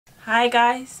Hi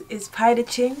guys, it's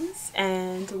LEGGINGS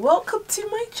and welcome to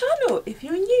my channel if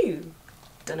you're new.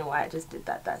 Don't know why I just did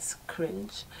that, that's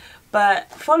cringe.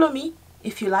 But follow me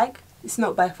if you like, it's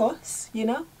not by force, you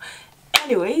know.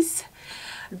 Anyways,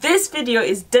 this video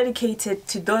is dedicated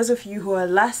to those of you who are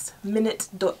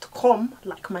lastminute.com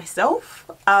like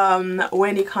myself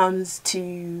when it comes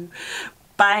to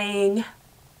buying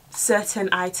certain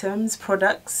items,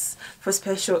 products for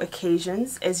special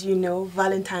occasions. As you know,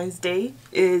 Valentine's Day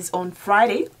is on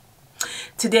Friday.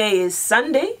 Today is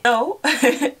Sunday. So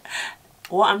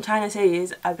what I'm trying to say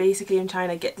is I basically am trying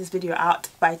to get this video out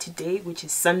by today, which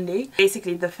is Sunday.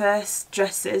 Basically the first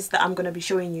dresses that I'm going to be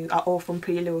showing you are all from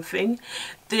Prettylittlething.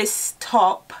 This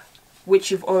top,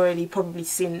 which you've already probably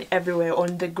seen everywhere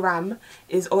on the gram,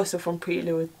 is also from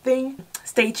Prettylittlething.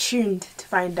 Stay tuned to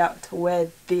find out where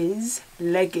these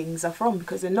leggings are from,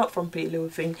 because they're not from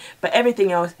Prettylittlething, but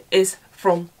everything else is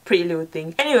from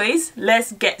Prettylittlething. Anyways,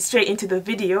 let's get straight into the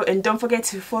video, and don't forget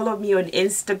to follow me on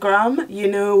Instagram, you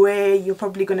know, where you're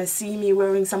probably gonna see me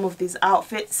wearing some of these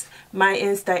outfits. My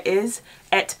Insta is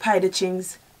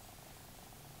 @PyDeChings.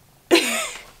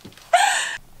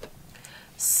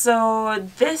 So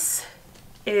this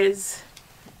is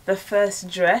the first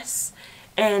dress,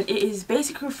 and it is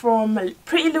basically from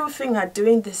Prettylittlething are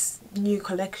doing this new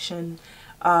collection,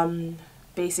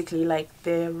 basically like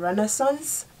the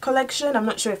Renaissance collection. I'm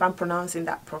not sure if I'm pronouncing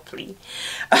that properly,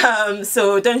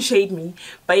 so don't shade me.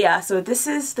 But yeah, so this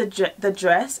is the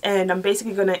dress, and I'm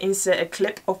basically gonna insert a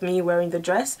clip of me wearing the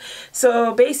dress.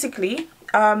 So basically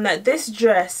this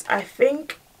dress, I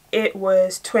think it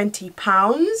was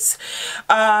 £20,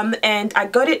 and I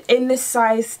got it in the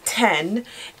size 10.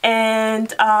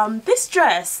 And this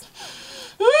dress,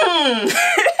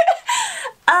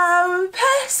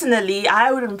 personally,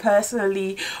 I wouldn't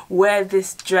personally wear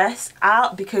this dress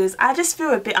out because I just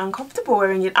feel a bit uncomfortable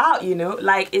wearing it out, you know.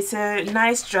 Like, it's a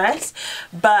nice dress,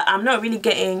 but I'm not really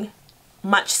getting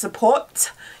much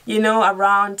support, you know,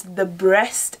 around the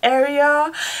breast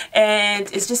area,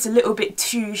 and it's just a little bit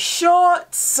too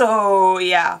short. So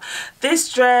yeah,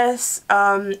 this dress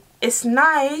it's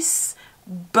nice,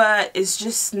 but it's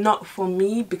just not for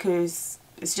me because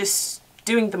it's just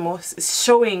doing the most, it's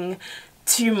showing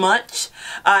too much.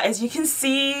 As you can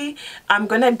see, I'm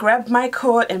gonna grab my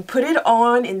coat and put it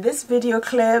on in this video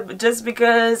clip just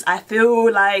because I feel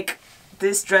like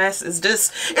this dress is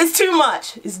just, it's too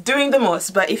much, it's doing the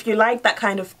most. But if you like that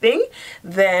kind of thing,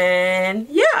 then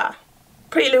yeah,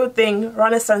 Prettylittlething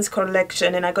Renaissance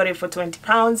collection, and I got it for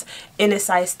 £20 in a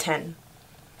size 10.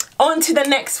 On to the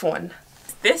next one.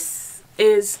 This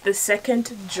is the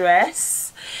second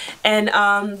dress, and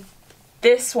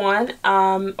this one,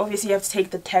 obviously you have to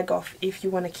take the tag off if you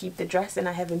want to keep the dress, and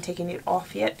I haven't taken it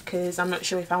off yet because I'm not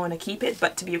sure if I want to keep it.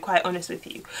 But to be quite honest with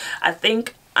you, I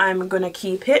think I'm gonna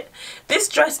keep it. This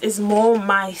dress is more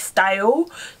my style,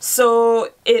 so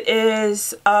it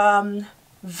is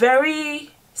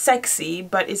very sexy,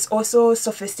 but it's also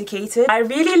sophisticated. I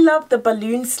really love the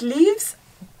balloon sleeves.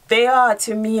 They are,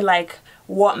 to me, like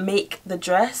what make the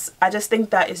dress. I just think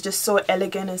that it's just so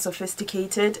elegant and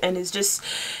sophisticated, and it's just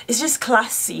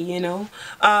classy, you know.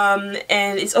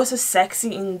 And it's also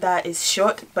sexy in that it's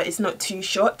short, but it's not too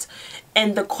short.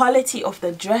 And the quality of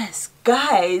the dress,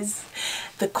 guys,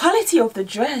 the quality of the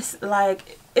dress,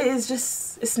 like, it is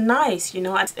just, it's nice, you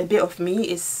know. It's a bit of me,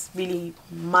 it's really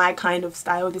my kind of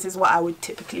style. This is what I would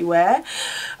typically wear.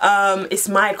 It's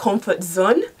my comfort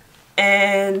zone.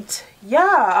 And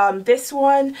yeah, this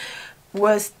one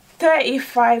was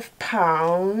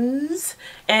 £35,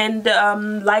 and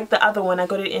like the other one, I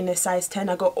got it in a size 10.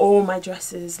 I got all my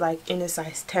dresses like in a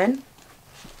size 10.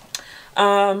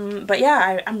 But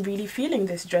yeah, I'm really feeling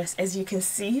this dress, as you can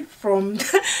see from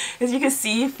the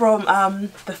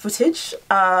footage.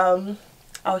 I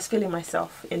was feeling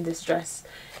myself in this dress,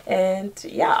 and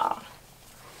yeah,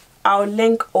 I'll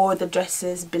link all the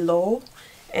dresses below.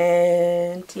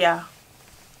 And yeah,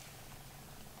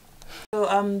 so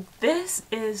this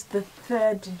is the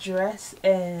third dress,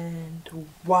 and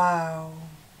wow,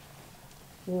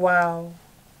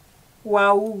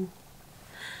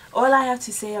 all I have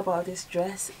to say about this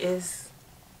dress is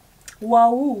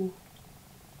wow.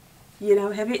 You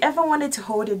know, have you ever wanted to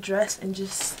hold a dress and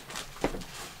just,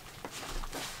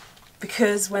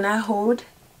 because when I hold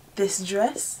this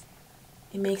dress,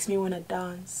 it makes me want to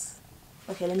dance.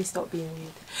 Okay, let me stop being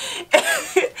weird.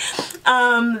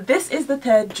 This is the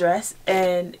third dress,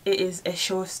 and it is a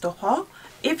showstopper.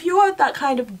 If you are that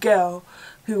kind of girl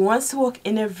who wants to walk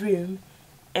in a room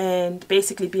and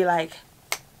basically be like,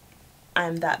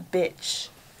 I'm that bitch,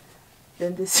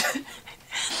 then this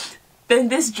then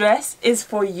this dress is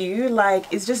for you. Like,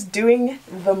 it's just doing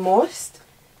the most.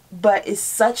 but it's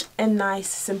such a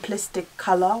nice simplistic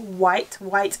color.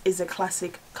 White is a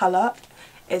classic color.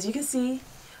 As you can see,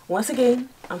 once again,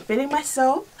 I'm feeling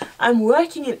myself. I'm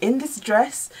working it in this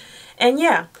dress. And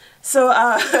yeah, so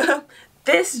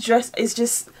this dress is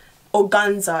just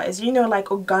organza. As you know, like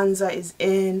organza is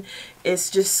in. It's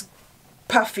just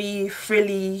puffy,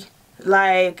 frilly,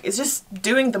 like it's just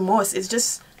doing the most. It's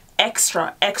just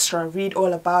extra. Read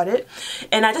all about it.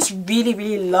 And I just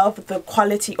really love the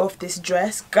quality of this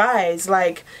dress, guys.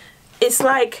 Like, it's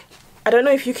like, I don't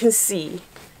know if you can see,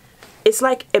 it's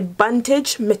like a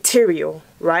bandage material,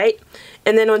 right?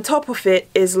 And then on top of it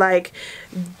is like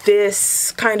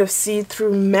this kind of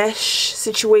see-through mesh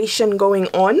situation going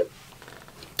on.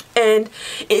 And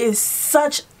it is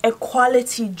such a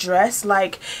quality dress.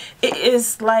 Like, it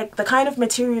is like the kind of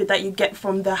material that you get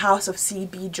from the House of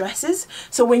CB dresses.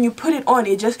 So when you put it on,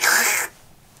 it just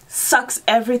sucks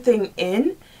everything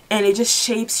in, and it just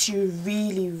shapes you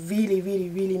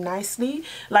really nicely.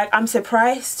 Like, I'm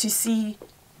surprised to see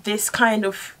this kind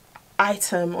of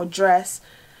item or dress,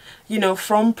 you know,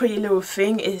 from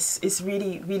Prettylittlething. Is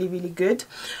really good.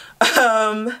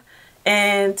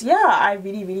 And yeah, I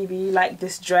really like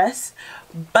this dress,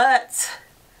 but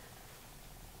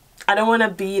I don't want to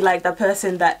be like the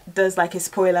person that does like a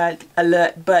spoiler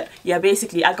alert. But yeah,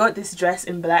 basically I got this dress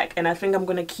in black, and I think I'm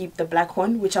gonna keep the black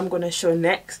one, which I'm gonna show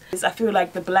next. I feel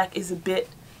like the black is a bit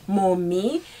more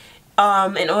me,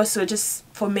 and also just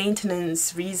for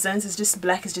maintenance reasons, it's just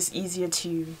black is just easier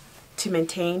to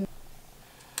maintain.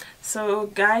 So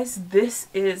guys, this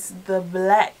is the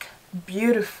black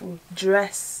beautiful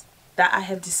dress that I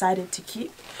have decided to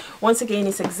keep. Once again,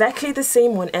 it's exactly the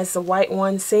same one as the white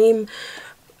one. Same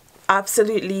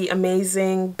absolutely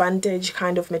amazing bandage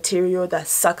kind of material that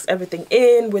sucks everything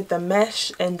in, with the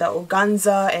mesh and the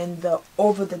organza and the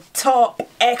over the top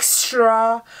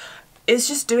extra. It's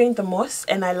just doing the most,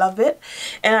 and I love it.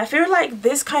 And I feel like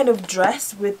this kind of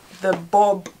dress with the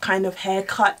bob kind of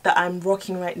haircut that I'm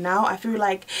rocking right now, I feel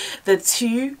like the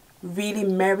two really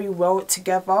marry well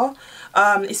together,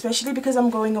 especially because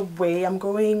I'm going away. I'm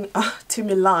going to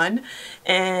Milan,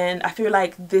 and I feel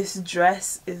like this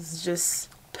dress is just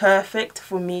perfect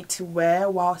for me to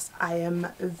wear whilst I am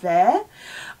there.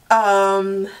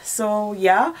 So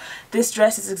yeah, this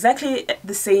dress is exactly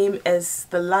the same as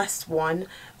the last one.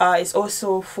 It's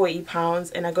also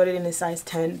 £40, and I got it in a size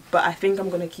 10, but I think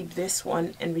I'm gonna keep this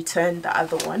one and return the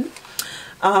other one.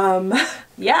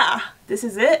 Yeah, this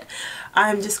is it.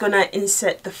 I'm just gonna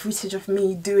insert the footage of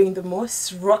me doing the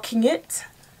most, rocking it.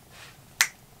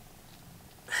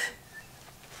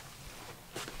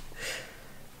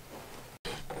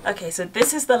 Okay, so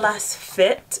this is the last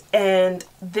fit, and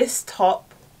this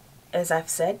top, as I've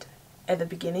said at the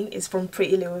beginning, is from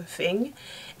Prettylittlething,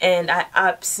 and I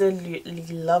absolutely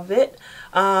love it.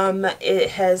 It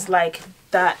has like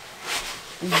that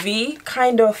V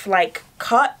kind of like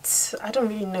cut. I don't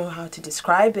really know how to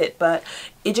describe it, but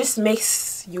it just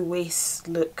makes your waist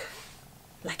look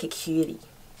like a cutie,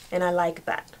 and I like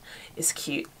that. It's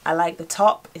cute. I like the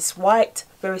top. It's white,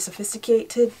 very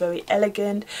sophisticated, very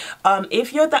elegant.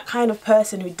 If you're that kind of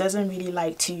person who doesn't really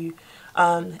like to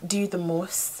do the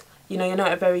most, you know, you're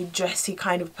not a very dressy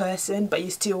kind of person, but you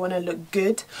still want to look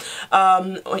good,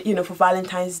 you know, for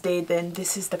Valentine's Day, then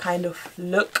this is the kind of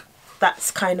look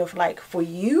that's kind of like for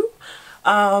you.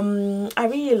 I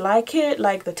really like it.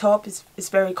 Like, the top is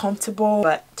very comfortable,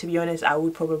 but to be honest, I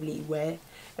would probably wear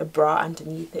a bra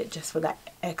underneath it just for that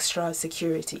extra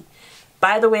security.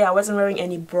 By the way, I wasn't wearing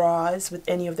any bras with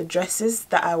any of the dresses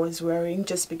that I was wearing,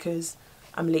 just because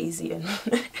I'm lazy and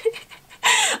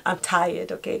I'm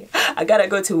tired, okay? I gotta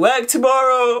go to work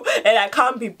tomorrow and I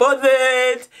can't be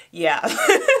bothered. Yeah.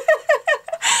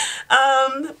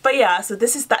 But yeah, so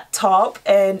this is that top,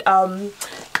 and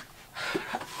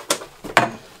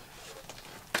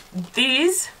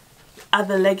these are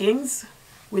the leggings,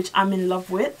 which I'm in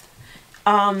love with.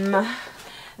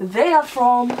 They are not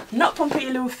from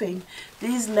Prettylittlething.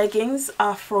 These leggings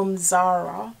are from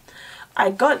ZARA. I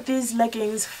got these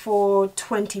leggings for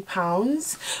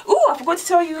 £20. Oh, I forgot to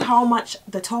tell you how much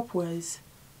the top was.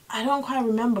 I don't quite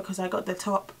remember because I got the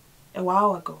top a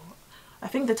while ago. I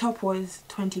think the top was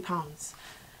 £20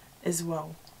 as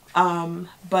well.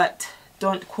 But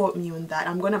don't quote me on that.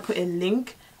 I'm gonna put a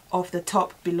link of the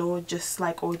top below, just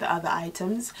like all the other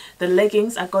items. The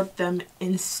leggings, I got them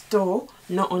in store,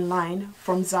 not online,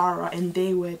 from ZARA, and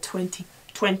they were £20.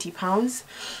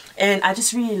 And I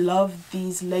just really love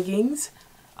these leggings.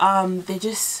 They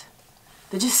just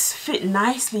fit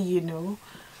nicely, you know.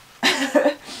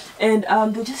 And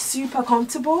they're just super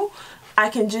comfortable. I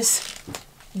can just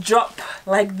drop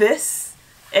like this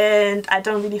and I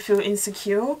don't really feel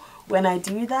insecure when I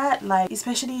do that, like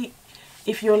especially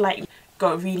if you're like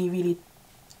got really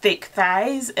thick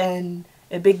thighs and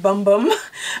a big bum bum.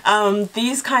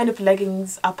 These kind of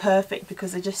leggings are perfect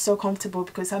because they're just so comfortable,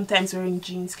 because sometimes wearing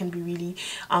jeans can be really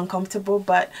uncomfortable,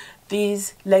 but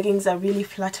these leggings are really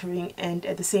flattering and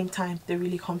at the same time they're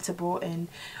really comfortable, and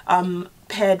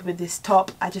paired with this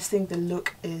top, I just think the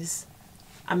look is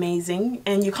amazing.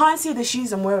 And you can't see the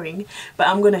shoes I'm wearing, but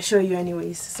I'm gonna show you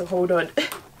anyways, so hold on.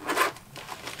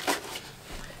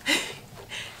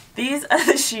 These are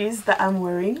the shoes that I'm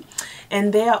wearing,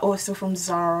 and they are also from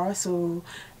ZARA. So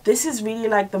this is really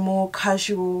like the more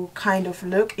casual kind of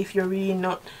look if you're really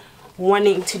not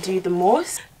wanting to do the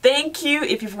most. Thank you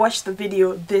if you've watched the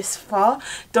video this far.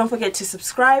 Don't forget to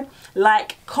subscribe,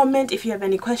 like, comment if you have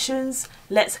any questions.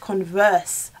 Let's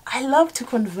converse. I love to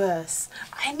converse.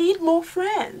 I need more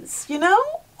friends, you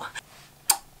know?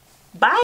 Bye.